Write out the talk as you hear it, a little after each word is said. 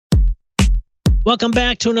Welcome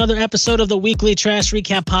back to another episode of the Weekly Trash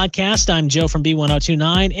Recap Podcast. I'm Joe from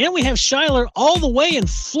B1029, and we have Shyler all the way in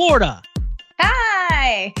Florida.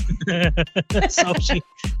 Hi. So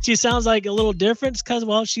she sounds like a little different because,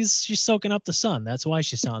 well, she's soaking up the sun. That's why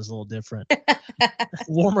she sounds a little different.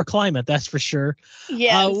 Warmer climate, that's for sure.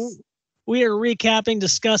 Yes. We are recapping,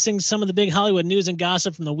 discussing some of the big Hollywood news and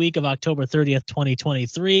gossip from the week of October 30th,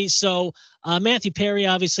 2023. So Matthew Perry,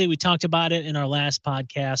 obviously, we talked about it in our last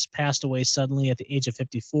podcast, passed away suddenly at the age of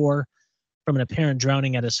 54 from an apparent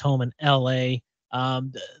drowning at his home in L.A.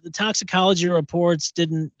 The toxicology reports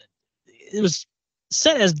it was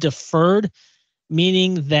set as deferred,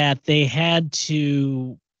 meaning that they had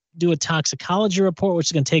to do a toxicology report, which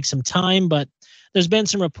is going to take some time, but there's been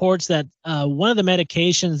some reports that one of the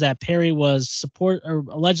medications that Perry was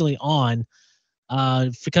allegedly on,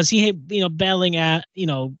 because he had, battling at,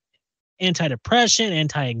 antidepressant,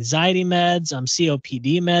 anti-anxiety meds,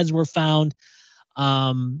 COPD meds were found.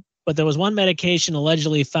 But there was one medication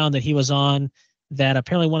allegedly found that he was on that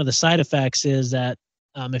apparently one of the side effects is that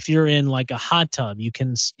if you're in like a hot tub, you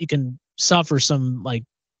can suffer some like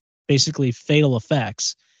basically fatal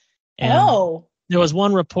effects. And there was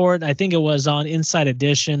one report, I think it was on Inside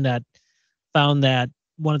Edition, that found that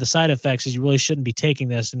one of the side effects is you really shouldn't be taking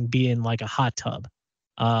this and be in like a hot tub.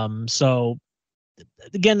 So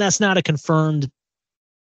again, that's not a confirmed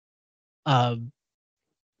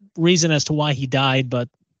reason as to why he died, but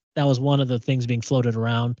that was one of the things being floated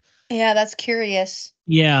around. Yeah, that's curious.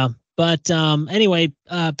 Yeah. But anyway,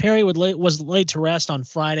 Perry was laid to rest on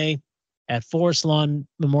Friday at Forest Lawn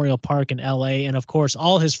Memorial Park in L.A. And, of course,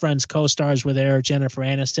 all his friends, co-stars were there: Jennifer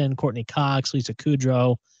Aniston, Courtney Cox, Lisa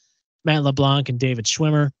Kudrow, Matt LeBlanc, and David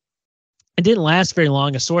Schwimmer. It didn't last very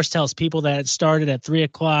long. A source tells people that it started at 3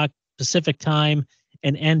 o'clock Pacific time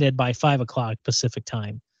and ended by 5 o'clock Pacific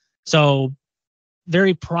time. So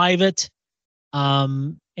very private,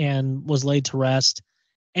 and was laid to rest.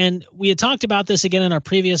 And we had talked about this again in our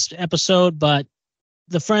previous episode, but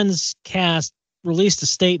the Friends cast released a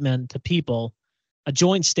statement to people, a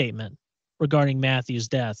joint statement regarding Matthew's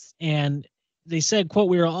death. And they said, quote,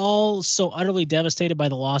 "We are all so utterly devastated by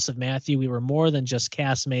the loss of Matthew. We were more than just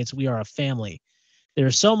castmates. We are a family.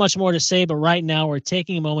 There's so much more to say, but right now we're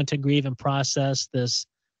taking a moment to grieve and process this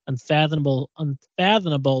unfathomable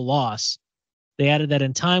loss." They added that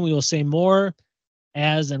in time we will say more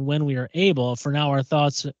as and when we are able. For now, our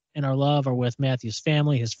thoughts and our love are with Matthew's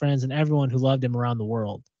family, his friends, and everyone who loved him around the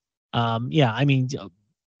world. Yeah, I mean,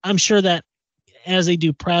 I'm sure that as they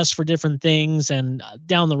do press for different things and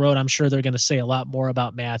down the road, I'm sure they're going to say a lot more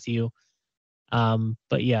about Matthew.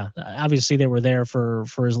 But yeah, obviously they were there for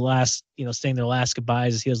his last, saying their last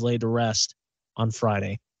goodbyes as he was laid to rest on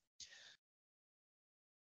Friday.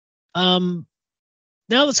 Now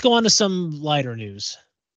let's go on to some lighter news.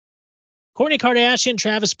 Kourtney Kardashian,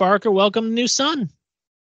 Travis Barker welcomed a new son.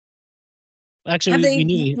 Actually, have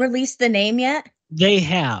they released the name yet? They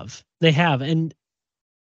have. And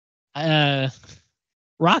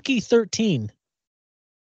Rocky 13.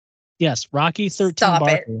 Yes, Rocky 13 Stop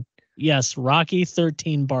Barker. It. Yes, Rocky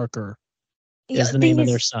 13 Barker is the name of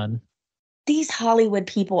their son. These Hollywood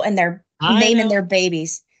people and their naming their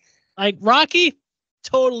babies. Like Rocky,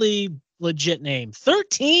 totally legit name.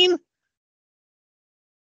 13?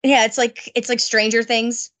 Yeah, it's like Stranger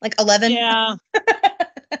Things, like 11. Yeah.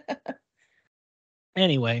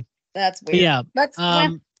 Anyway. That's weird. Yeah. That's good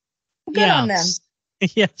on them.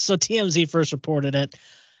 Yeah. So TMZ first reported it.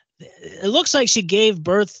 It looks like she gave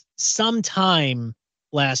birth sometime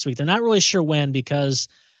last week. They're not really sure when, because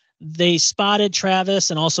they spotted Travis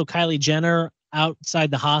and also Kylie Jenner outside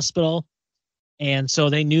the hospital. And so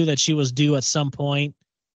they knew that she was due at some point.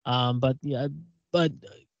 But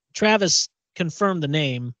Travis confirmed the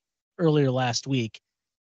name earlier last week.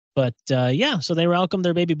 But so they welcomed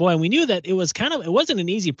their baby boy, and we knew that it wasn't an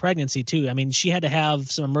easy pregnancy too. I mean, she had to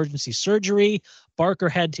have some emergency surgery. Barker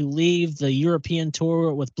had to leave the European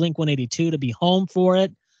tour with Blink-182 to be home for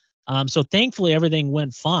it. So thankfully everything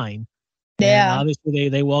went fine. Yeah. And obviously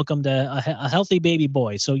they welcomed a healthy baby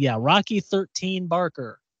boy. So yeah, Rocky 13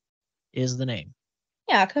 Barker is the name.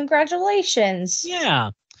 Yeah, congratulations.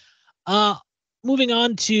 Yeah. Moving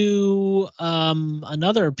on to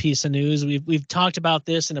another piece of news. We've talked about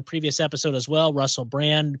this in a previous episode as well. Russell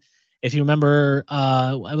Brand, if you remember,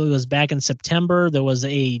 it was back in September. There was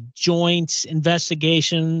a joint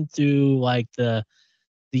investigation through like the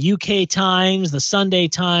UK Times, the Sunday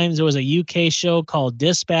Times. There was a UK show called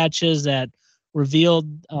Dispatches that revealed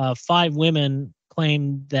 5 women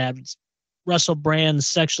claimed that Russell Brand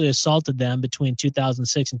sexually assaulted them between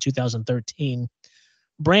 2006 and 2013.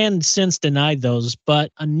 Brand since denied those,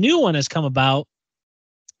 but a new one has come about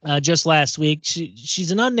just last week.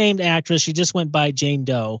 She's an unnamed actress. She just went by Jane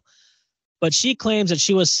Doe, but she claims that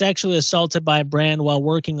she was sexually assaulted by Brand while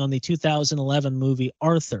working on the 2011 movie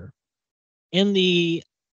Arthur. In the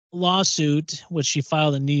lawsuit, which she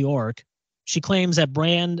filed in New York, she claims that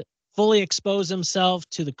Brand fully exposed himself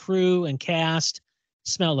to the crew and cast,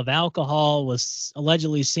 smell of alcohol, was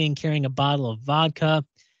allegedly seen carrying a bottle of vodka.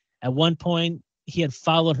 At one point, he had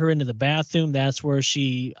followed her into the bathroom. That's where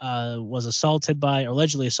she was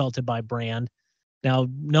allegedly assaulted by Brand. Now,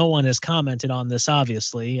 no one has commented on this,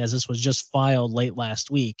 obviously, as this was just filed late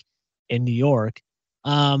last week in New York.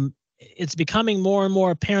 It's becoming more and more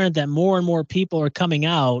apparent that more and more people are coming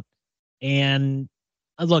out. And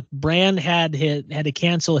look, Brand had to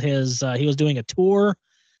cancel his. He was doing a tour.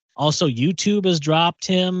 Also, YouTube has dropped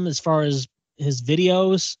him as far as his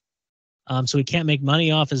videos, so he can't make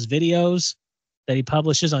money off his videos that he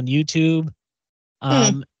publishes on YouTube.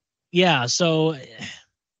 Yeah, so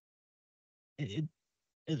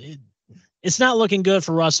it's not looking good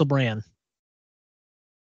for Russell Brand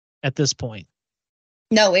at this point.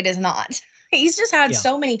 No, it is not. He's just had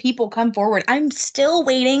so many people come forward. I'm still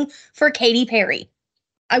waiting for Katy Perry.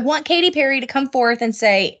 I want Katy Perry to come forth and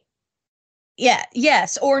say, yeah,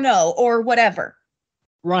 yes, or no, or whatever.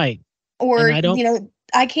 Right. Or,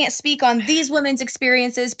 I can't speak on these women's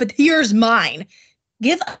experiences, but here's mine.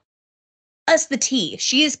 Give us the tea.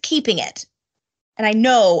 She is keeping it. And I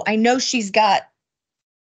know she's got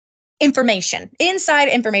inside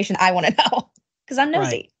information I want to know because I'm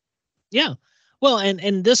nosy. Right. Yeah. Well,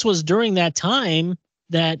 and this was during that time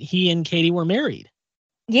that he and Katy were married.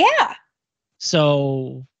 Yeah.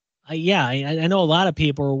 So, I know a lot of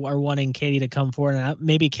people are wanting Katy to come forward, and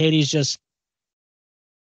maybe Katy's just,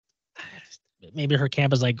 maybe her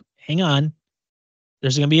camp is like, hang on,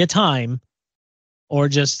 there's going to be a time, or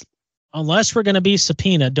just, unless we're going to be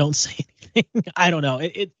subpoenaed, don't say anything. I don't know.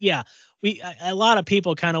 A lot of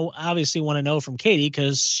people kind of obviously want to know from Katy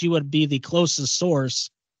because she would be the closest source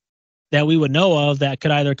that we would know of that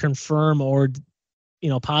could either confirm or,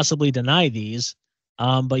 possibly deny these.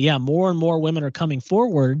 But yeah, more and more women are coming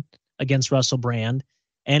forward against Russell Brand.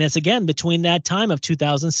 And it's again between that time of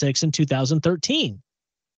 2006 and 2013.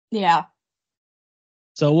 Yeah.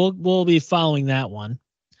 So we'll be following that one.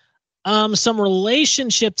 Some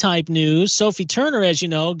relationship type news. Sophie Turner, as you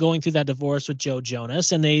know, going through that divorce with Joe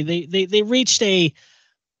Jonas, and they reached an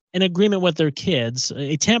agreement with their kids,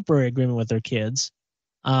 a temporary agreement with their kids.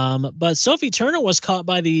 But Sophie Turner was caught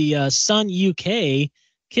by the Sun UK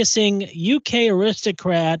kissing UK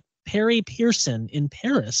aristocrat Perry Pearson in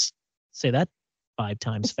Paris. Say that 5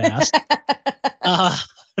 times fast.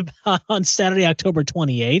 On Saturday, October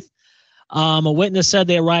 28th. A witness said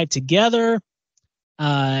they arrived together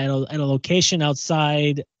at a location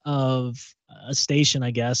outside of a station,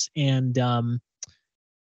 I guess, and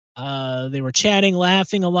they were chatting,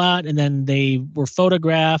 laughing a lot, and then they were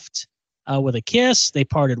photographed with a kiss. They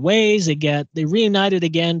parted ways. They reunited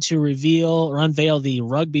again to reveal or unveil the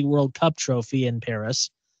Rugby World Cup trophy in Paris.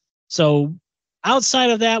 So outside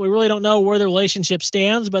of that, we really don't know where the relationship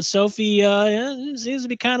stands, but Sophie seems to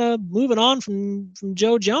be kind of moving on from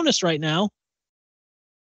Joe Jonas right now.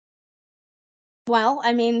 Well,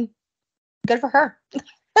 I mean, good for her.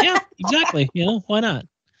 Yeah, exactly. Why not?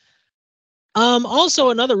 Also,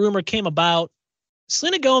 another rumor came about.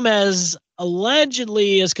 Selena Gomez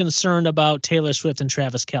allegedly is concerned about Taylor Swift and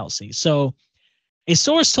Travis Kelce. So a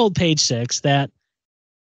source told Page Six that,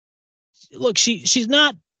 look, she's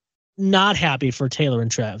not happy for Taylor and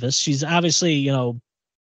Travis. She's obviously,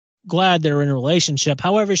 glad they're in a relationship.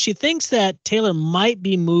 However, she thinks that Taylor might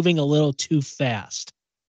be moving a little too fast.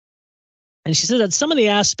 And she said that some of the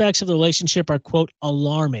aspects of the relationship are, quote,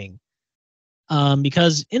 alarming.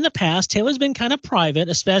 Because in the past, Taylor's been kind of private,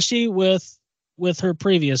 especially with her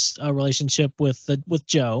previous relationship with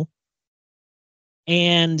Joe.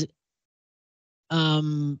 And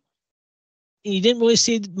you didn't really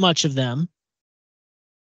see much of them.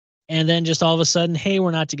 And then just all of a sudden, hey, we're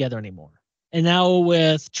not together anymore. And now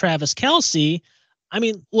with Travis Kelce, I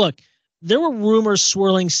mean, look, there were rumors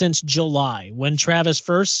swirling since July when Travis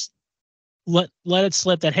first let it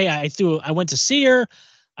slip that, hey, I went to see her.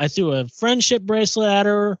 I threw a friendship bracelet at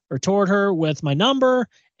her or toward her with my number,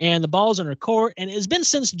 and the ball's in her court. And it's been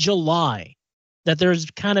since July that there's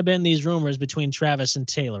kind of been these rumors between Travis and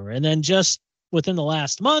Taylor. And then just within the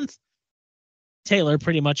last month, Taylor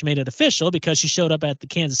pretty much made it official because she showed up at the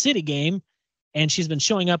Kansas City game, and she's been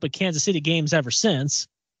showing up at Kansas City games ever since.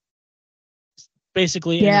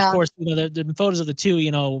 Basically, and of course, there have been photos of the two,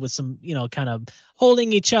 with some, kind of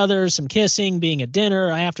holding each other, some kissing, being at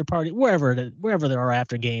dinner, after party, wherever there are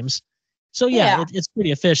after games. So yeah. It's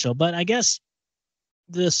pretty official. But I guess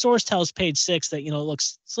the source tells Page Six that,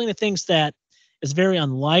 looks, Selena thinks that is very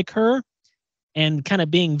unlike her, and kind of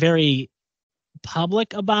being very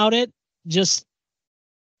public about it just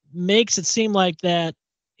makes it seem like that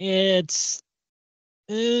it's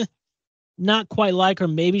not quite like her.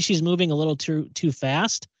 Maybe she's moving a little too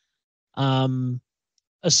fast.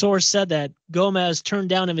 A source said that Gomez turned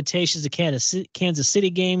down invitations to Kansas City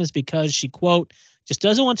games because she, quote, just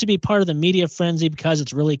doesn't want to be part of the media frenzy because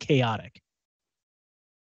it's really chaotic.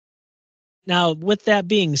 Now, with that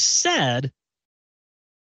being said,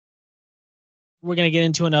 we're going to get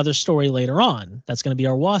into another story later on. That's going to be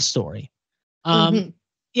our WAS story.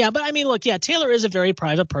 Yeah, but I mean, look, Taylor is a very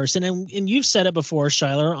private person, and you've said it before,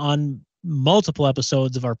 Shyler, on multiple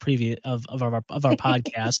episodes of our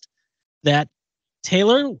podcast, that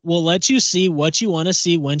Taylor will let you see what you want to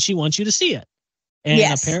see when she wants you to see it.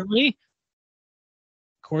 And apparently,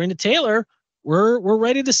 according to Taylor, we're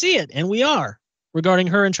ready to see it, and we are, regarding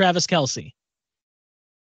her and Travis Kelce.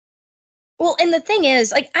 Well, and the thing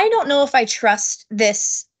is, like, I don't know if I trust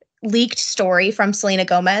this leaked story from Selena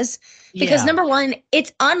Gomez, because number one,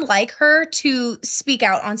 it's unlike her to speak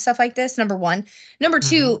out on stuff like this. Number one. Number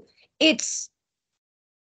two, it's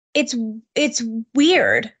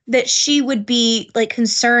weird that she would be like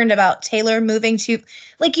concerned about Taylor moving to,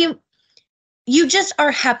 like, you just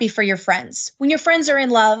are happy for your friends. When your friends are in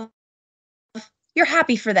love, you're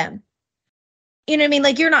happy for them. You know what I mean?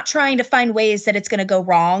 Like, you're not trying to find ways that it's going to go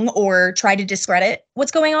wrong or try to discredit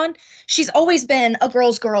what's going on. She's always been a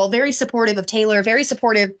girl's girl, very supportive of Taylor, very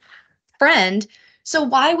supportive friend. So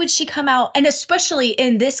why would she come out, and especially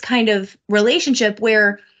in this kind of relationship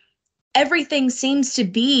where everything seems to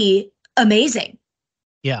be amazing?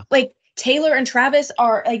 Yeah. Like, Taylor and Travis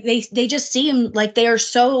are like, they just seem like they are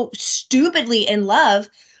so stupidly in love.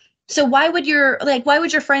 So why would your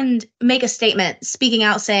friend make a statement speaking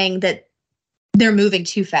out saying that they're moving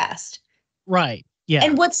too fast? Right. Yeah.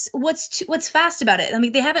 And what's fast about it? I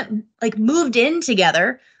mean, they haven't like moved in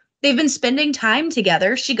together. They've been spending time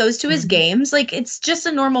together. She goes to his games. Like, it's just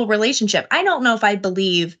a normal relationship. I don't know if I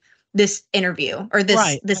believe this interview or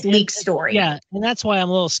this leak story. Yeah. And that's why I'm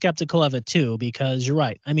a little skeptical of it too, because you're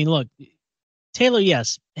right. I mean, look, Taylor,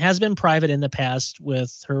 yes, has been private in the past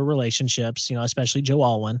with her relationships, especially Joe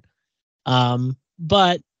Alwyn.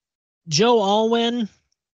 But Joe Alwyn,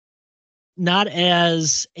 not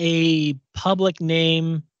as a public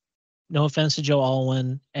name, no offense to Joe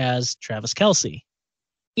Alwyn, as Travis Kelce.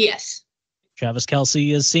 Yes. Travis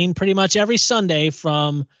Kelce is seen pretty much every Sunday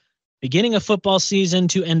from beginning of football season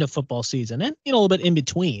to end of football season, and a little bit in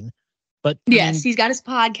between. But yes, he's got his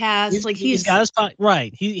podcast. He's got his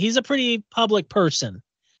right. He's a pretty public person,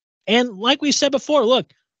 and like we said before,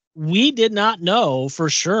 look, we did not know for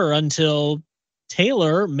sure until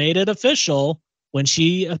Taylor made it official when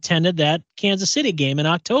she attended that Kansas City game in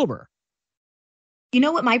October. You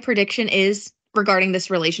know what my prediction is regarding this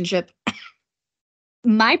relationship?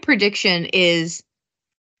 My prediction is,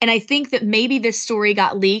 and I think that maybe this story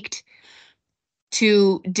got leaked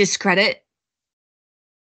to discredit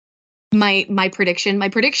my prediction. My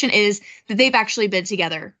prediction is that they've actually been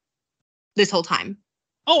together this whole time.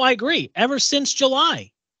 Oh, I agree. Ever since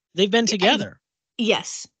July, they've been together.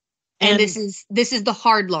 Yes. And this is the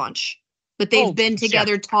hard launch. But they've been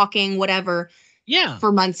together talking whatever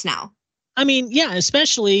for months now. I mean, yeah,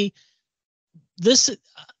 especially this.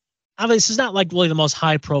 Obviously, this is not like really the most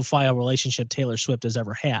high profile relationship Taylor Swift has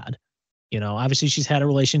ever had. Obviously she's had a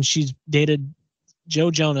relationship. She's dated Joe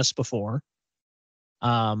Jonas before.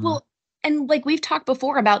 Well, and like we've talked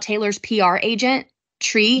before about Taylor's PR agent,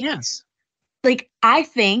 Tree. Yes. Like, I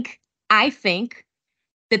think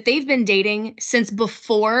that they've been dating since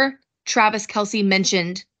before Travis Kelce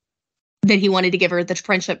mentioned that he wanted to give her the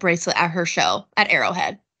friendship bracelet at her show at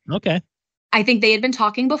Arrowhead. Okay. I think they had been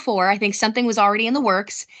talking before. I think something was already in the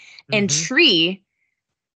works, and Tree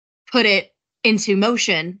put it into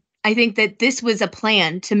motion. I think that this was a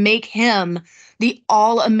plan to make him the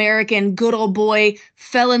all-American good old boy,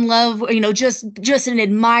 fell in love, just an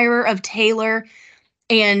admirer of Taylor.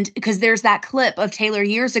 And because there's that clip of Taylor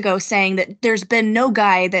years ago saying that there's been no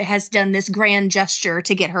guy that has done this grand gesture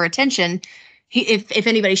to get her attention. If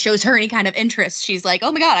anybody shows her any kind of interest, she's like,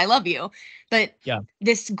 oh my God, I love you. But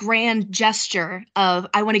this grand gesture of,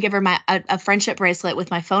 I want to give her a friendship bracelet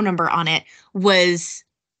with my phone number on it, was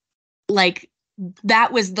like,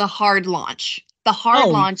 that was the hard launch. The hard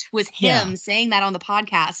launch was him saying that on the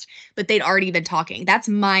podcast, but they'd already been talking. That's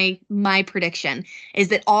my prediction, is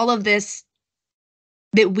that all of this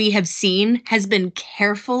that we have seen has been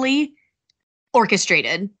carefully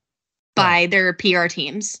orchestrated by their PR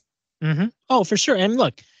teams. Oh, for sure. And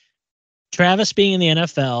look, Travis being in the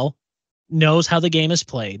NFL, knows how the game is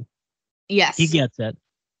played. Yes. He gets it.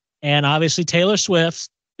 And obviously Taylor Swift's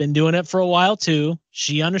been doing it for a while too.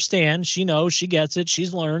 She understands, she knows, she gets it,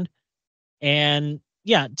 she's learned. And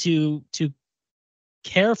yeah, to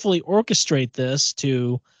carefully orchestrate this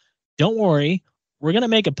don't worry, we're going to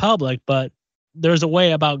make it public, but there's a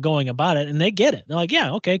way about going about it, and they get it. They're like,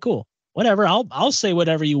 yeah, okay, cool. Whatever. I'll say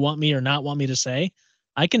whatever you want me or not want me to say.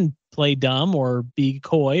 I can play dumb or be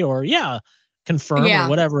coy or confirm or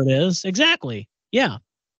whatever it is. Exactly. Yeah.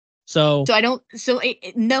 So having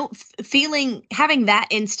that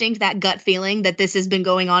instinct, that gut feeling that this has been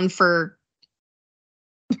going on for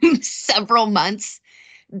several months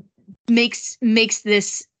makes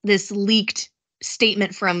this leaked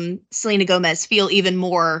statement from Selena Gomez feel even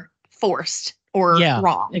more forced or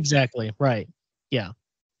wrong. Exactly. Right. Yeah.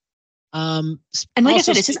 And like I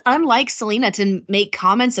said, it's just unlike Selena to make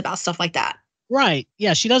comments about stuff like that. Right.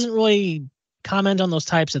 Yeah. She doesn't really comment on those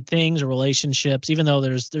types of things or relationships, even though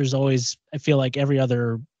there's always, I feel like every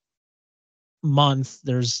other month,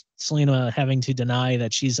 there's Selena having to deny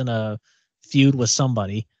that she's in a feud with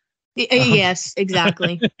somebody. Yes,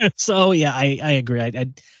 exactly. So yeah, I agree.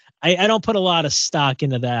 I don't put a lot of stock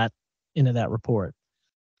into that report.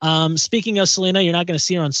 Speaking of Selena, you're not going to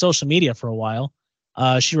see her on social media for a while.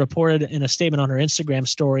 She reported in a statement on her Instagram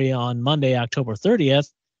story on Monday, October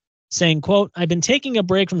 30th, saying, quote, "I've been taking a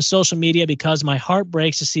break from social media because my heart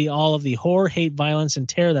breaks to see all of the horror, hate, violence, and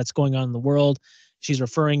terror that's going on in the world." She's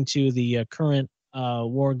referring to the current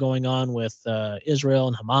war going on with Israel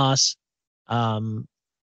and Hamas.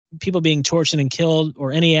 People being tortured and killed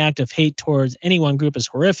or any act of hate towards any one group is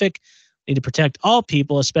horrific. We need to protect all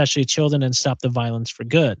people, especially children, and stop the violence for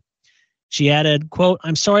good. She added, quote,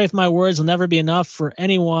 "I'm sorry if my words will never be enough for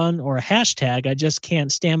anyone or a hashtag. I just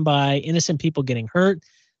can't stand by innocent people getting hurt.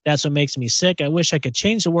 That's what makes me sick. I wish I could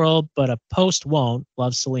change the world, but a post won't.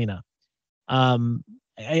 Love, Selena."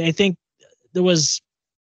 I think there was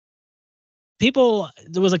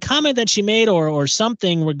a comment that she made or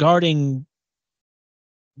something regarding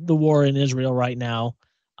the war in Israel right now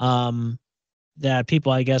that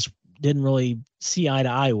people, I guess, didn't really see eye to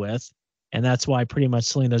eye with. And that's why pretty much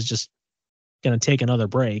Selena's just going to take another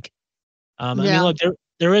break. I mean, look,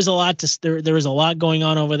 there is a lot there is a lot going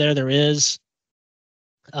on over there. There is,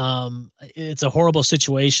 it's a horrible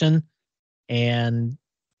situation. And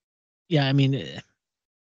yeah, I mean,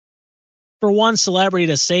 for one celebrity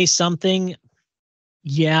to say something,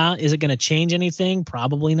 is it going to change anything?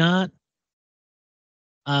 Probably not.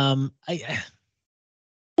 I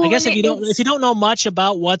guess if you don't know much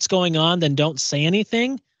about what's going on, then don't say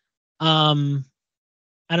anything. I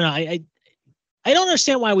don't know. I don't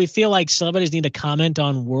understand why we feel like celebrities need to comment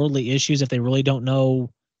on worldly issues if they really don't know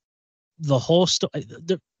the whole story.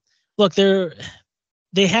 Look,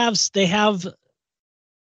 they have social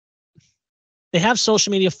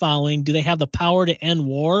media following. Do they have the power to end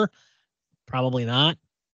war? Probably not.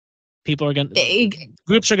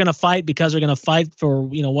 Groups are going to fight because they're going to fight for,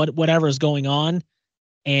 whatever is going on.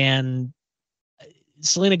 And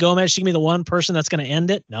Selena Gomez, she can be the one person that's going to end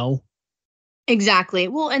it. No. Exactly.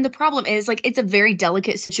 Well, and the problem is, like, it's a very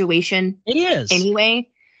delicate situation. It is. Anyway.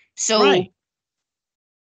 So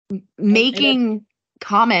making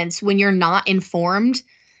comments when you're not informed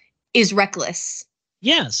is reckless.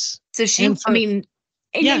 Yes. So you're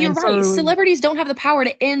right. Celebrities don't have the power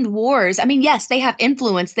to end wars. I mean, yes, they have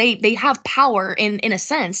influence. They have power in a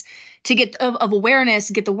sense to get of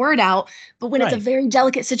awareness, get the word out. But when it's a very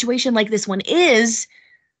delicate situation like this one is,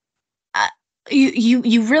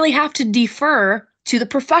 you really have to defer to the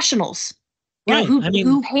professionals,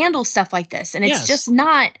 who handle stuff like this. And it's just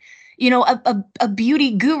not, a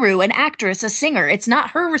beauty guru, an actress, a singer. It's not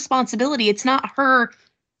her responsibility. It's not her.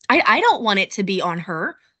 I don't want it to be on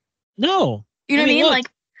her. No. You know what I mean? Look,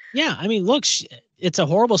 I mean, look, it's a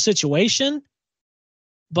horrible situation,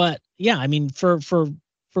 but yeah, I mean, for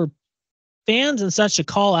fans and such to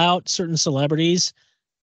call out certain celebrities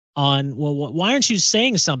on, well, why aren't you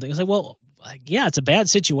saying something? It's like, well, yeah, it's a bad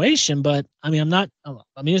situation, but I mean, unless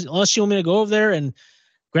you want me to go over there and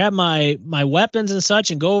grab my weapons and such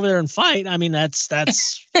and go over there and fight. I mean, that's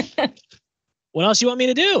what else you want me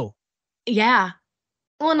to do? Yeah.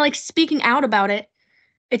 Well, and like speaking out about it,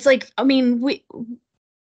 it's like, I mean, what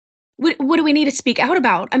do we need to speak out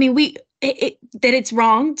about? I mean, that it's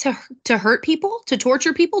wrong to hurt people, to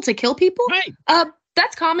torture people, to kill people. Right.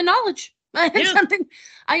 That's common knowledge. It's something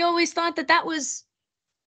I always thought that was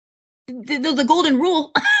the golden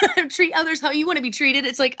rule. Treat others how you want to be treated.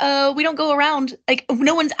 It's like, we don't go around, like,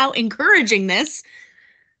 no one's out encouraging this.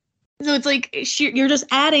 So it's like you're just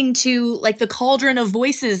adding to, like, the cauldron of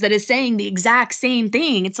voices that is saying the exact same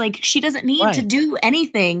thing. It's like she doesn't need to do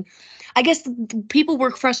anything I guess people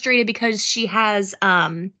were frustrated because she has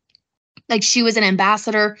like she was an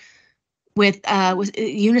ambassador with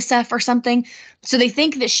UNICEF or something. So they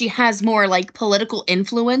think that she has more like political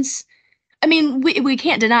influence. I mean, we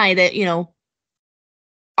can't deny that, you know,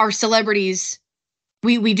 our celebrities,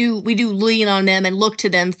 we do lean on them and look to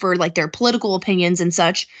them for like their political opinions and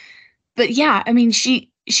such. But yeah, I mean,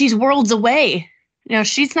 she's worlds away. You know,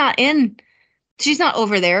 she's not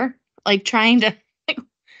over there like trying to like,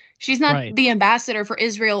 she's not Right. the ambassador for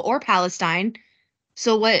Israel or Palestine.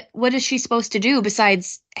 So what is she supposed to do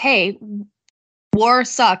besides, hey, war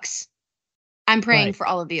sucks. I'm praying Right. for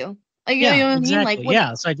all of you. Like, you Yeah, know what I mean? Like, exactly. what?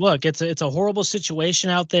 Yeah. It's like, look, it's a horrible situation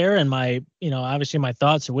out there. And my, obviously my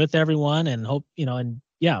thoughts are with everyone and hope, and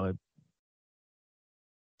yeah,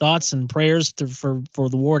 thoughts and prayers for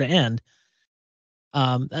the war to end.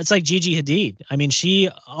 That's like Gigi Hadid. I mean, she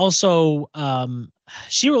also,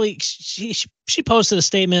 she posted a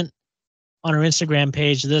statement on her Instagram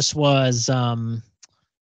page. This was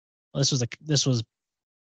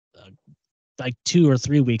like 2 or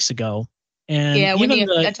 3 weeks ago. And Yeah, when even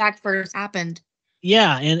the attack first happened.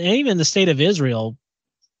 yeah, and even the state of Israel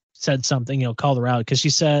said something, called her out because she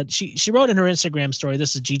said she wrote in her Instagram story,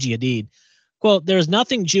 this is Gigi Hadid, quote, "There's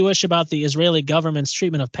nothing Jewish about the Israeli government's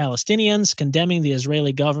treatment of Palestinians. Condemning the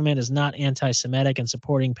Israeli government is not anti-Semitic, and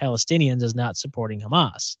supporting Palestinians is not supporting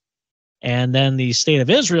Hamas." And then the state of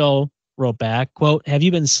Israel wrote back, quote, "Have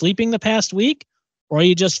you been sleeping the past week? Or are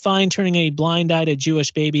you just fine turning a blind eye to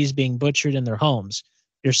Jewish babies being butchered in their homes?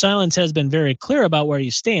 Your silence has been very clear about where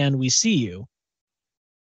you stand. We see you."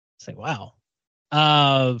 It's like, wow.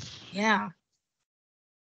 Yeah.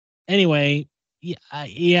 Anyway,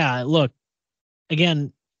 yeah, look,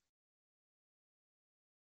 again,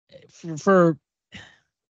 for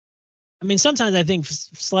I mean, sometimes I think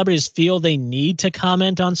celebrities feel they need to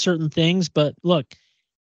comment on certain things, but look,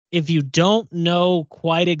 if you don't know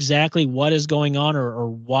quite exactly what is going on or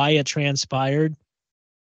why it transpired,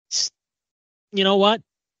 you know what?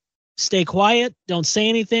 Stay quiet, don't say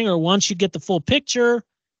anything, or once you get the full picture,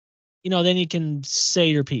 then you can say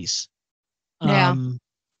your piece. Yeah.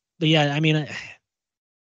 But yeah, I mean,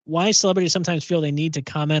 why celebrities sometimes feel they need to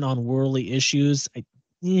comment on worldly issues.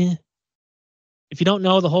 If you don't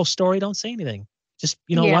know the whole story, don't say anything. Just,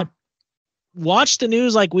 you know Yeah. what? Watch the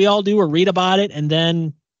news like we all do or read about it and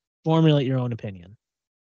then formulate your own opinion.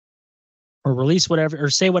 Or release whatever or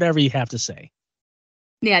say whatever you have to say.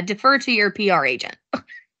 Yeah. Defer to your PR agent.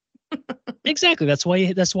 Exactly. That's why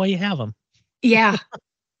you have them. Yeah.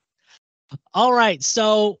 All right.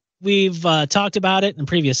 So we've talked about it in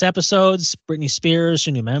previous episodes. Britney Spears,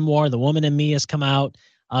 her new memoir, The Woman in Me, has come out.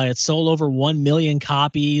 It's sold over 1 million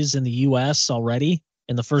copies in the U.S. already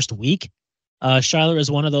in the first week. Shyler is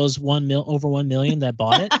one of those over 1 million that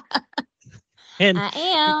bought it. And I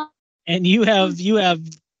am. and you have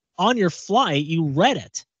on your flight, you read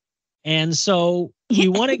it. And so we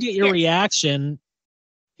want to get your Yes. reaction,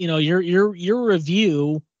 your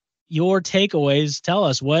review, your takeaways. Tell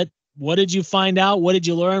us what did you find out? What did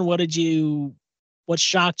you learn? What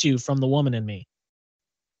shocked you from The Woman in Me?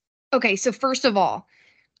 Okay, so first of all,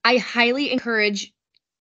 I highly encourage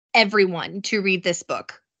everyone to read this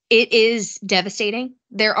book. It is devastating.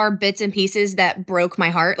 There are bits and pieces that broke my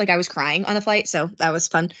heart. Like I was crying on the flight, so that was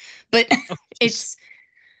fun. But Oh, it's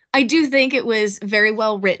I do think it was very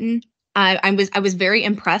well written. I was very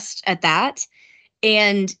impressed at that.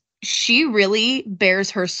 And she really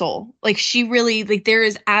bears her soul. Like she really like there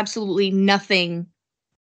is absolutely nothing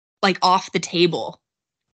like off the table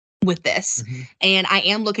with this. mhm. And I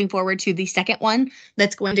am looking forward to the second one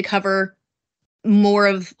that's going to cover more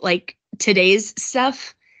of like today's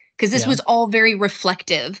stuff because this Yeah. was all very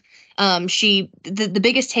reflective. The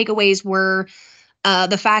biggest takeaways were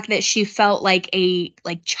the fact that she felt like a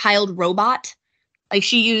like child robot. Like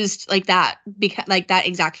she used like that because like that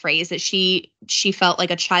exact phrase that she felt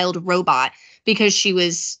like a child robot because she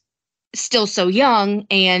was still so young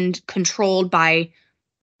and controlled by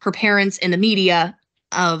her parents and the media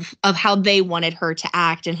of how they wanted her to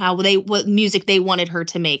act and what music they wanted her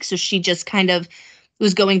to make. So she just kind of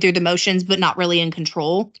was going through the motions but not really in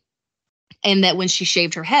control. And that when she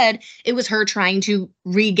shaved her head, it was her trying to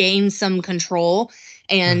regain some control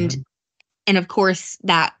and Mhm. and of course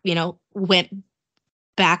that, went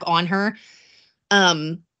back on her.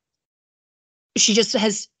 Um she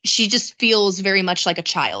just feels very much like a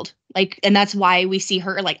child, like, and that's why we see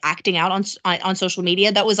her like acting out on social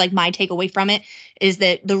media. That was like my takeaway from it, is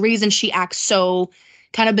that the reason she acts so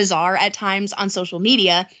kind of bizarre at times on social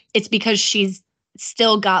media, it's because she's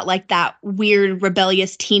still got like that weird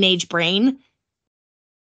rebellious teenage brain,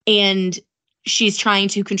 and she's trying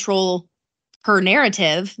to control her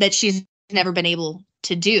narrative that she's never been able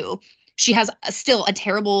to do. She has still a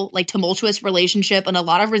terrible, like, tumultuous relationship and a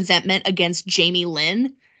lot of resentment against Jamie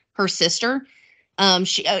Lynn, her sister.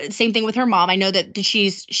 She same thing with her mom. I know that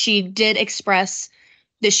she did express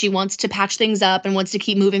that she wants to patch things up and wants to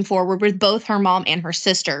keep moving forward with both her mom and her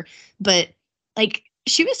sister. But like,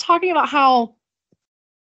 she was talking about how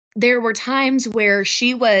there were times where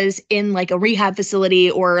she was in like a rehab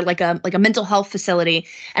facility or like a mental health facility,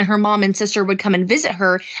 and her mom and sister would come and visit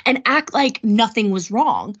her and act like nothing was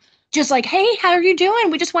wrong. Just like, hey, how are you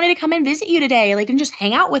doing? We just wanted to come and visit you today, like, and just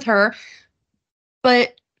hang out with her.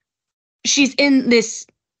 But she's in this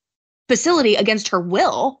facility against her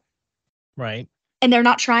will. Right. And they're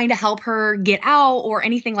not trying to help her get out or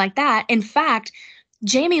anything like that. In fact,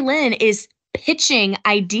 Jamie Lynn is pitching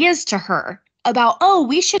ideas to her about, oh,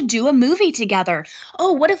 we should do a movie together.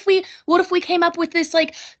 Oh, what if we came up with this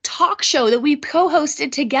like talk show that we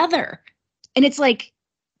co-hosted together? And it's like,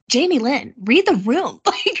 Jamie Lynn, read the room.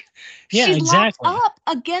 Like, yeah, she's exactly. locked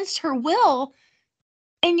up against her will,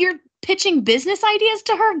 and you're pitching business ideas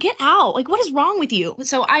to her. Get out. Like, what is wrong with you?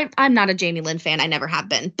 So I'm not a Jamie Lynn fan. I never have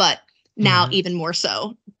been, but now even more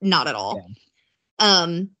so, not at all.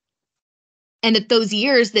 Yeah. And that those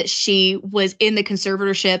years that she was in the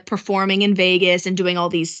conservatorship, performing in Vegas and doing all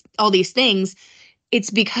these things,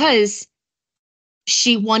 it's because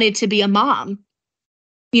she wanted to be a mom.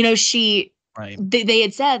 You know, right. They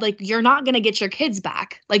had said, like, you're not going to get your kids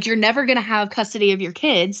back. Like, you're never going to have custody of your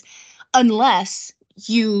kids unless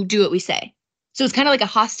you do what we say. So it's kind of like a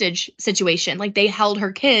hostage situation. Like, they held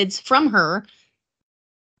her kids from her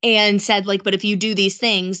and said, like, but if you do these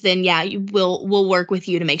things, then yeah, we'll work with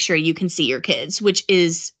you to make sure you can see your kids, which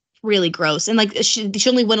is really gross. And like, she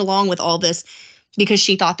only went along with all this because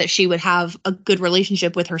she thought that she would have a good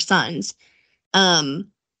relationship with her sons.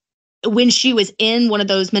 When she was in one of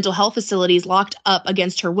those mental health facilities, locked up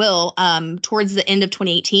against her will, towards the end of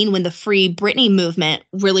 2018, when the Free Britney movement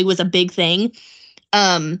really was a big thing,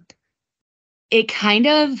 it kind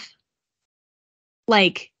of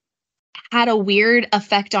like had a weird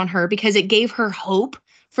effect on her because it gave her hope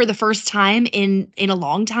for the first time in a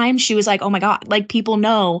long time. She was like, oh my God, like, people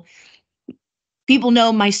know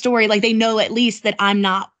my story. Like, they know at least that I'm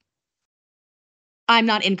not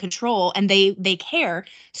in control, and they care.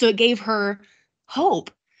 So it gave her hope.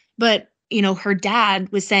 But, you know, her dad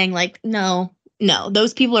was saying, like, no,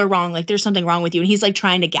 those people are wrong. Like, there's something wrong with you. And he's like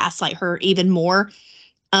trying to gaslight her even more.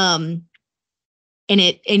 And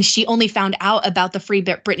she only found out about the Free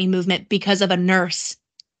Britney movement because of a nurse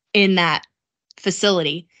in that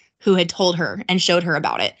facility who had told her and showed her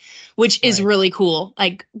about it, which is really cool.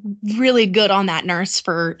 Like, really good on that nurse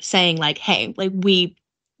for saying, like, hey, like, we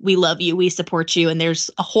love you, we support you, and there's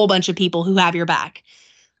a whole bunch of people who have your back.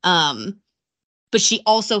 But she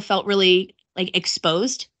also felt really like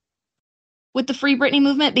exposed with the Free Britney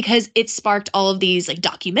movement because it sparked all of these like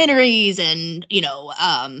documentaries and, you know,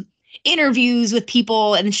 interviews with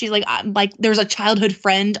people. And she's like, there's a childhood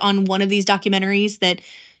friend on one of these documentaries that,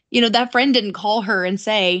 you know, that friend didn't call her and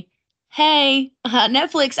say, hey,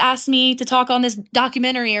 Netflix asked me to talk on this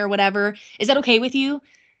documentary or whatever. Is that okay with you?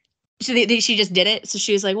 So she just did it. So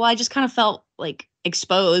she was like, well, I just kind of felt like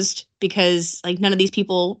exposed because like none of these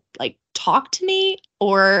people like talked to me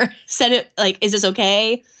or said it like, is this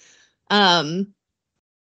okay? And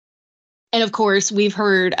of course, we've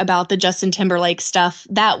heard about the Justin Timberlake stuff.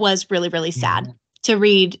 That was really, really sad to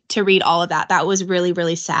read all of that. That was really,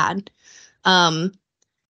 really sad.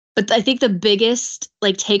 But I think the biggest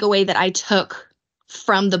like takeaway that I took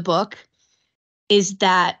from the book is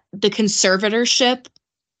that the conservatorship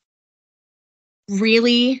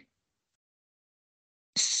really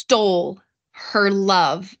stole her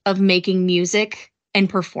love of making music and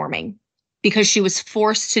performing because she was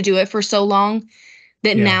forced to do it for so long.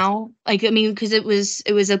 That now, like, I mean, because it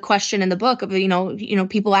was a question in the book of, you know,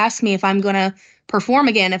 people ask me if I'm going to perform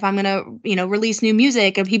again, if I'm going to, you know, release new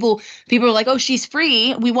music, and people are like, oh, she's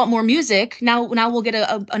free, we want more music. Now we'll get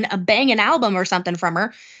a banging album or something from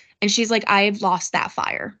her. And she's like, I've lost that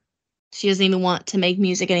fire. She doesn't even want to make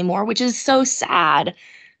music anymore, which is so sad.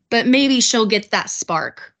 But maybe she'll get that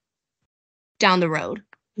spark down the road.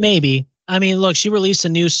 Maybe. I mean, look, she released a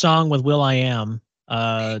new song with will.i.am.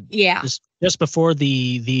 Just before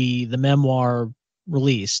the memoir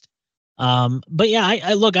released. But yeah,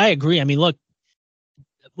 I agree. I mean, look,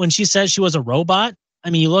 when she says she was a robot, I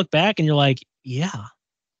mean, you look back and you're like, yeah.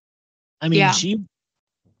 I mean,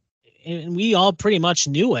 and we all pretty much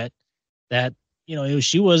knew it, that, you know,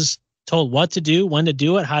 she was told what to do, when to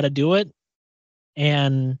do it, how to do it.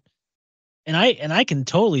 And I can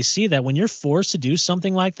totally see that when you're forced to do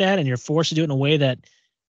something like that and you're forced to do it in a way that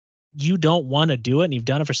you don't want to do it and you've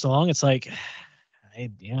done it for so long, it's like, I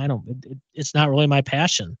don't, it's not really my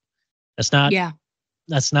passion. That's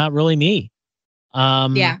not really me.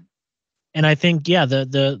 Yeah. And I think,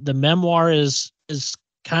 the memoir is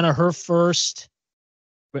kind of her first,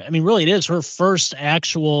 I mean, really it is her first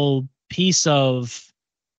actual piece of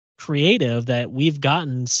creative that we've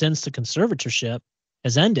gotten since the conservatorship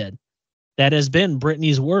has ended. That has been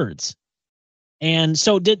Brittany's words. And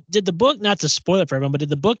so did the book, not to spoil it for everyone, but did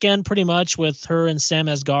the book end pretty much with her and Sam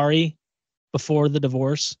Asghari before the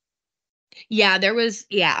divorce? Yeah, there was,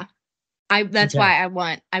 that's why I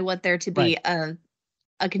want there to be a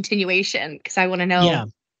continuation, because I want to know. Yeah.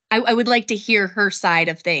 I would like to hear her side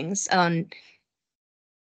of things on,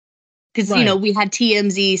 because Right. we had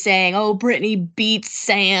TMZ saying, "Oh, Brittany beats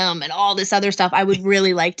Sam" and all this other stuff. I would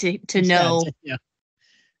really like to know. Yeah.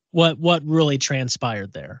 What really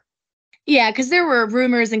transpired there? Yeah, because there were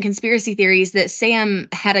rumors and conspiracy theories that Sam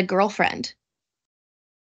had a girlfriend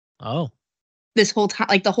Oh. this whole time.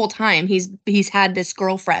 Like the whole time he's had this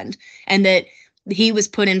girlfriend, and that he was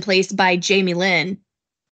put in place by Jamie Lynn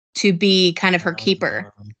to be kind of her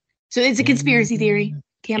keeper. So it's a conspiracy theory.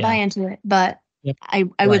 Can't buy into it, but yep.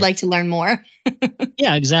 I would like to learn more.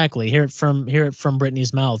 Yeah, exactly. Hear it from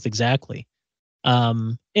Brittany's mouth. Exactly.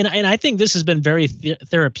 And I think this has been very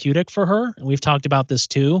therapeutic for her. And we've talked about this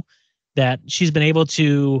too, that she's been able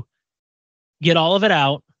to get all of it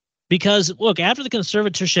out, because look, after the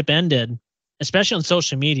conservatorship ended, especially on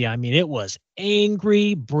social media, I mean, it was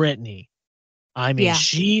angry Brittany. I mean,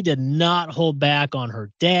 she did not hold back on her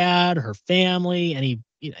dad, her family,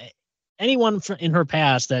 anyone in her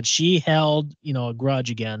past that she held, a grudge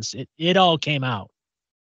against. It all came out.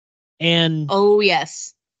 And oh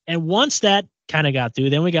yes. And once that kind of got through,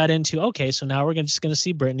 then we got into, okay, so now we're just going to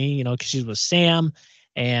see Brittany, because she's with Sam,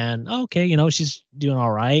 and okay, she's doing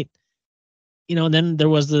all right. And then there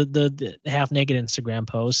was the half naked Instagram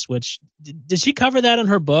post, which did she cover that in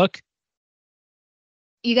her book?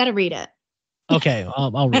 You got to read it. Okay,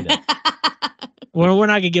 I'll read it. We're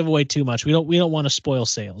not gonna give away too much. We don't want to spoil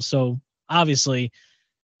sales. So obviously,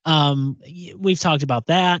 we've talked about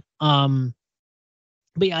that. But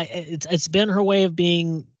yeah, it's been her way of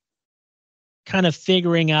being, kind of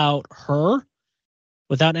figuring out her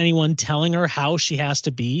without anyone telling her how she has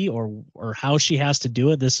to be or how she has to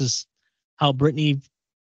do it. This is how Brittany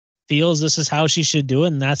feels. This is how she should do it,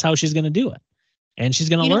 and that's how she's going to do it. And she's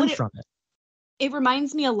going to learn from it. It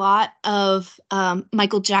reminds me a lot of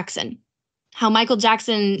Michael Jackson. How Michael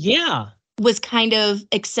Jackson was kind of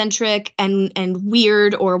eccentric and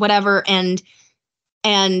weird or whatever, and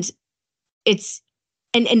it's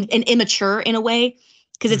and immature in a way,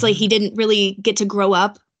 because it's like he didn't really get to grow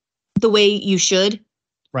up the way you should.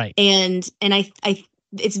 Right. And I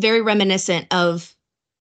it's very reminiscent of,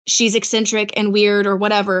 she's eccentric and weird or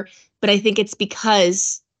whatever, but I think it's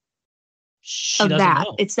because she of doesn't that.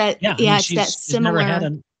 know. It's that it's that similar.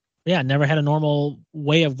 Never had a normal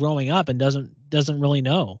way of growing up and doesn't really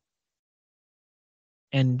know.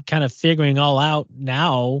 And kind of figuring all out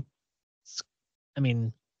now. I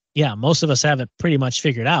mean, yeah, most of us have it pretty much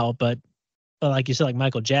figured out, but like you said, like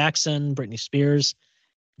Michael Jackson, Britney Spears,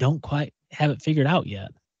 don't quite have it figured out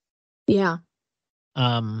yet. Yeah.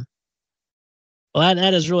 Well,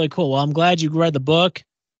 that is really cool. Well, I'm glad you read the book.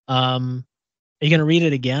 Are you going to read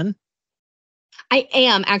it again? I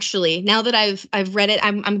am, actually. Now that I've read it,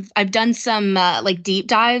 I've done some like deep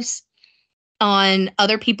dives on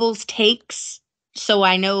other people's takes, so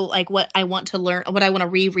I know like what I want to learn, what I want to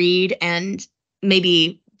reread, and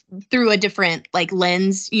maybe through a different like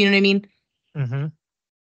lens. You know what I mean? Mm-hmm.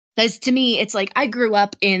 Because to me, it's like I grew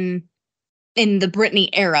up in the Britney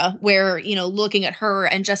era, where looking at her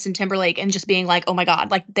and Justin Timberlake and just being like, oh my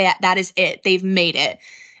God, like that is it. They've made it.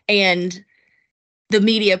 And the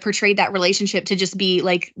media portrayed that relationship to just be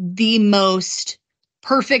like the most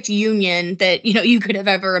perfect union that you could have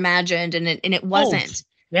ever imagined, and it wasn't.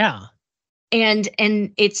 Yeah. And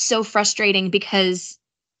it's so frustrating, because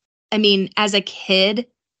I mean, as a kid,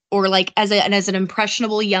 or like as an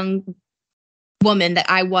impressionable young woman that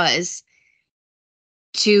I was,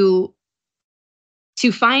 to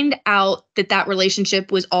find out that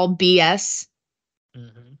relationship was all BS,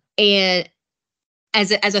 and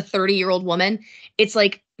as a 30-year-old woman, it's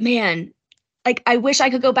like, man, like I wish I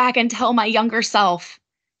could go back and tell my younger self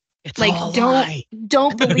It's Like, all a lie.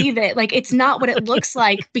 don't believe it. Like, it's not what it looks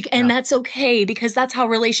like. And that's okay, because that's how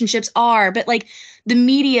relationships are. But like, the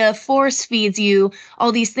media force feeds you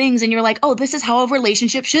all these things, and you're like, oh, this is how a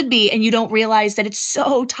relationship should be. And you don't realize that it's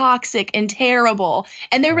so toxic and terrible.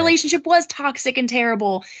 And their relationship was toxic and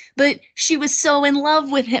terrible, but she was so in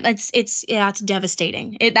love with him. It's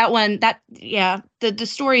devastating. The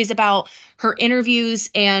story is about her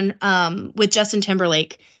interviews and with Justin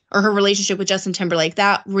Timberlake, or her relationship with Justin Timberlake.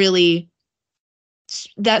 That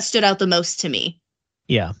stood out the most to me.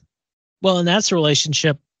 Yeah. Well, and that's a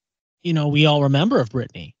relationship, we all remember of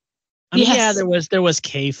Britney. I mean, yeah, there was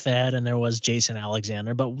K-Fed and there was Jason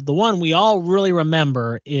Alexander, but the one we all really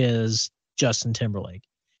remember is Justin Timberlake.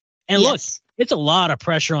 And look, it's a lot of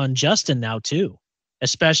pressure on Justin now too,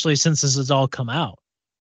 especially since this has all come out.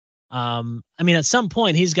 I mean, at some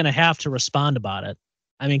point he's going to have to respond about it.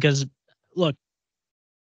 I mean, because look,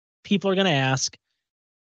 people are going to ask,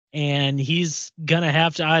 and he's going to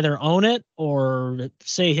have to either own it or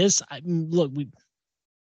say his. Look,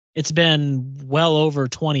 it's been well over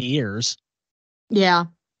 20 years. Yeah.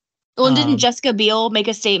 Well, and didn't Jessica Biel make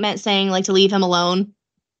a statement saying like to leave him alone?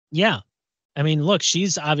 Yeah. I mean, look,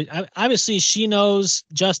 she's obviously she knows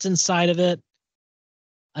Justin's side of it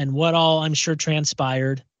and what all I'm sure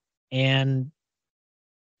transpired. And,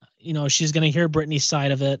 she's going to hear Britney's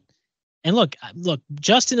side of it. And look,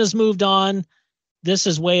 Justin has moved on. This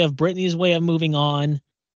is Britney's way of moving on.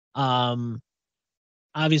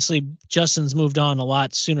 Obviously Justin's moved on a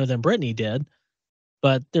lot sooner than Britney did,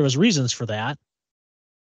 but there was reasons for that.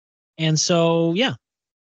 And so, yeah,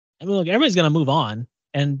 I mean, look, everybody's going to move on.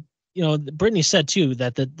 And, Britney said too,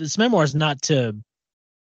 that this memoir is not to,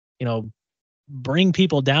 bring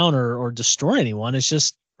people down or destroy anyone. It's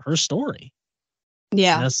just her story.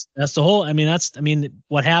 Yeah. And that's the whole,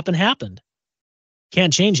 what happened.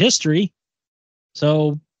 Can't change history.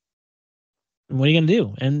 So what are you going to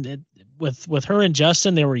do? And with her and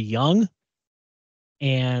Justin, they were young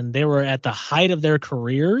and they were at the height of their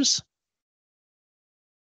careers.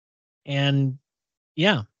 And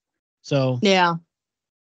yeah, so yeah,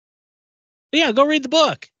 go read the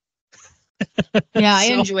book. Yeah, I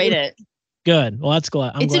enjoyed it. Good. Well, that's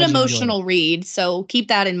glad. It's an emotional read, so keep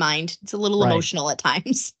that in mind. It's a little emotional at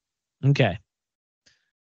times. Okay.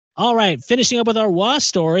 All right. Finishing up with our WA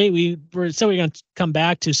story, we were going to come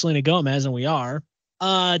back to Selena Gomez, and we are.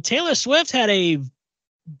 Taylor Swift had a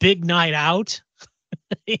big night out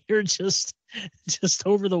here just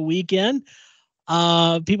over the weekend.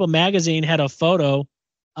 People Magazine had a photo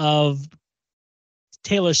of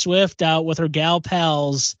Taylor Swift out with her gal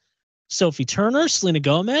pals Sophie Turner, Selena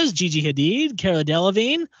Gomez, Gigi Hadid, Cara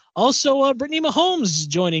Delevingne. Also, Brittany Mahomes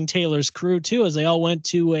joining Taylor's crew too, as they all went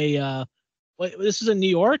to this is in New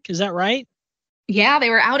York, is that right? Yeah, they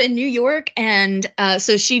were out in New York, and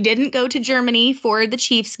so she didn't go to Germany for the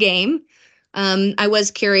Chiefs game. I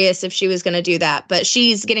was curious if she was going to do that, but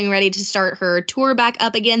she's getting ready to start her tour back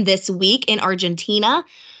up again this week in Argentina.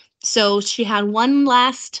 So she had one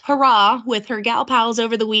last hurrah with her gal pals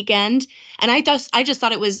over the weekend. And I just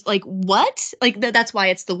thought it was like, what? Like, that's why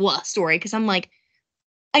it's the what story. Cause I'm like,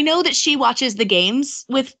 I know that she watches the games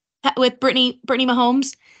with Brittany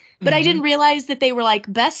Mahomes, but I didn't realize that they were like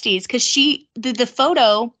besties. Cause the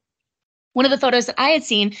photo, one of the photos that I had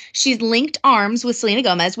seen, she's linked arms with Selena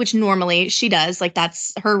Gomez, which normally she does. Like,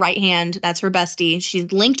 that's her right hand. That's her bestie.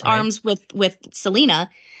 She's linked arms with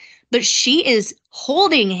Selena. But she is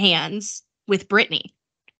holding hands with Britney.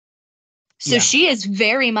 So she is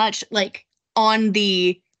very much like on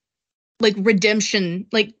the like redemption.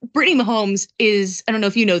 Like, Britney Mahomes is, I don't know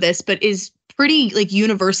if you know this, but is pretty like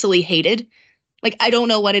universally hated. Like, I don't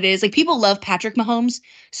know what it is. Like, people love Patrick Mahomes.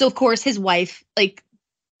 So of course his wife, like,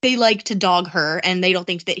 they like to dog her and they don't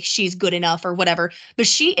think that she's good enough or whatever. But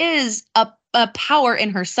she is a power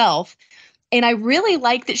in herself. And I really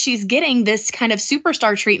like that she's getting this kind of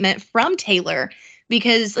superstar treatment from Taylor,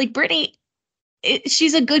 because like Britney,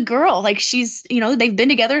 she's a good girl. Like, she's, they've been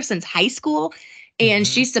together since high school and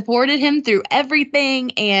she supported him through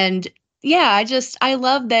everything. And yeah, I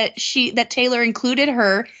love that Taylor included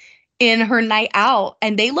her in her night out,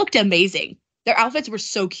 and they looked amazing. Their outfits were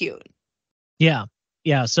so cute. Yeah.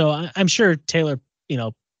 Yeah. So I'm sure Taylor,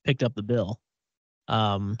 picked up the bill.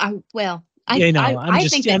 I'm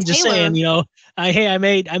just saying, I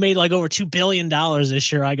made like over $2 billion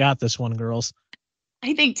this year. I got this one, girls.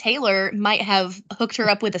 I think Taylor might have hooked her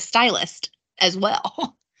up with a stylist as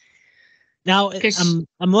well. Now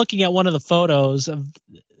I'm looking at one of the photos of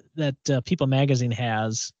that People Magazine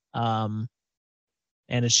has, and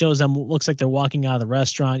it shows them. Looks like they're walking out of the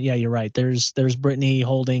restaurant. Yeah, you're right. There's Britney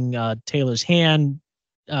holding Taylor's hand.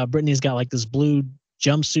 Britney's got like this blue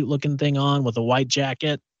jumpsuit looking thing on with a white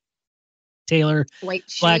jacket. Taylor, white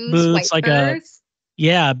shoes, black boots, white like purse.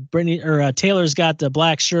 Taylor's got the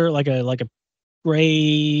black shirt, like a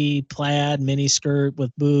gray plaid mini skirt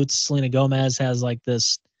with boots. Selena Gomez has like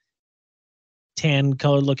this tan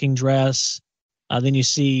colored looking dress. Then you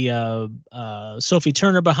see Sophie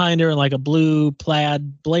Turner behind her in like a blue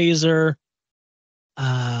plaid blazer.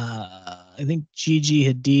 I think Gigi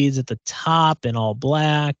Hadid's at the top in all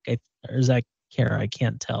black. Or is that Kara? I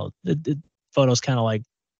can't tell. The photo's kind of like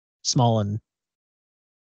small and.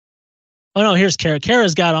 Oh no, here's Kara.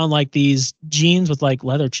 Kara's got on like these jeans with like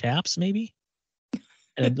leather chaps, maybe,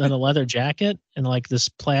 and a leather jacket and like this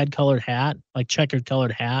plaid colored hat, like checkered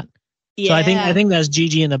colored hat. Yeah. So I think that's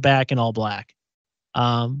Gigi in the back in all black.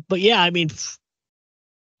 But yeah, I mean,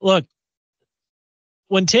 look,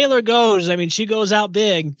 when Taylor goes, I mean, she goes out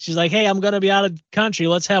big. She's like, hey, I'm going to be out of the country.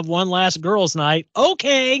 Let's have one last girls' night.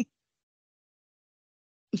 Okay.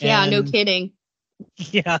 Yeah, no kidding.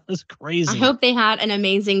 Yeah, it's crazy. I hope they had an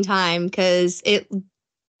amazing time because it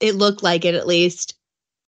looked like it at least.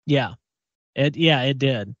 Yeah, it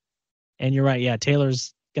did. And you're right. Yeah,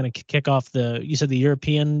 Taylor's going to kick off you said the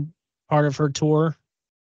European part of her tour?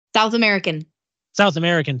 South American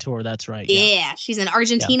tour. That's right. Yeah, she's in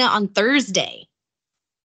Argentina on Thursday.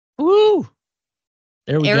 Woo!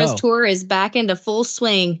 There we go. Eras tour is back into full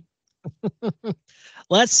swing.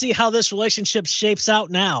 Let's see how this relationship shapes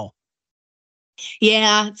out now.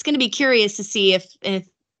 Yeah, it's going to be curious to see if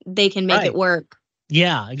they can make it work.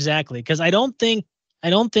 Yeah, exactly. Because I don't think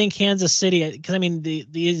Kansas City. Because I mean,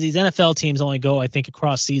 these NFL teams only go, I think,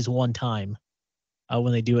 across seas one time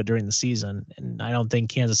when they do it during the season, and I don't think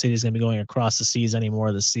Kansas City is going to be going across the seas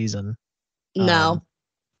anymore this season. No.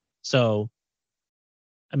 So,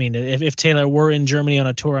 I mean, if Taylor were in Germany on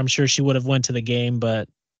a tour, I'm sure she would have went to the game. But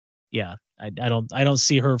yeah, I don't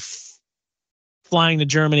see her flying to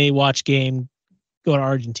Germany, watch game, go to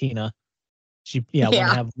Argentina. She want to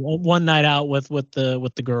have one night out with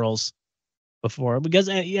the girls before, because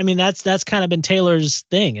I mean that's kind of been Taylor's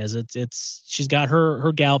thing, is it's she's got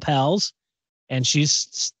her gal pals, and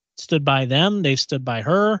she's stood by them, they've stood by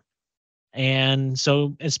her, and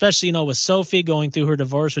so especially with Sophie going through her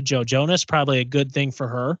divorce with Joe Jonas, probably a good thing for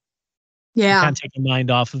her. Yeah, kind of take your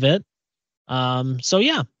mind off of it. So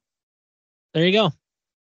yeah, there you go,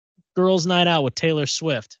 girls' night out with Taylor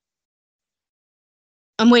Swift.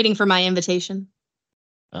 I'm waiting for my invitation.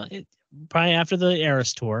 Probably after the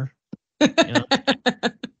Eras tour.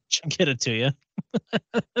 She'll get it to you.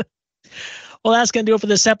 Well, that's going to do it for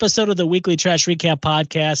this episode of the Weekly Trash Recap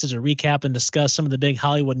Podcast. As a recap and discuss some of the big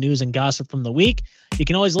Hollywood news and gossip from the week. You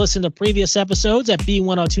can always listen to previous episodes at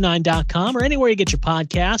b1029.com or anywhere you get your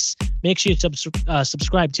podcasts. Make sure you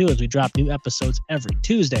subscribe too, as we drop new episodes every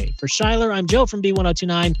Tuesday. For Shyler, I'm Joe from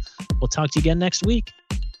B1029. We'll talk to you again next week.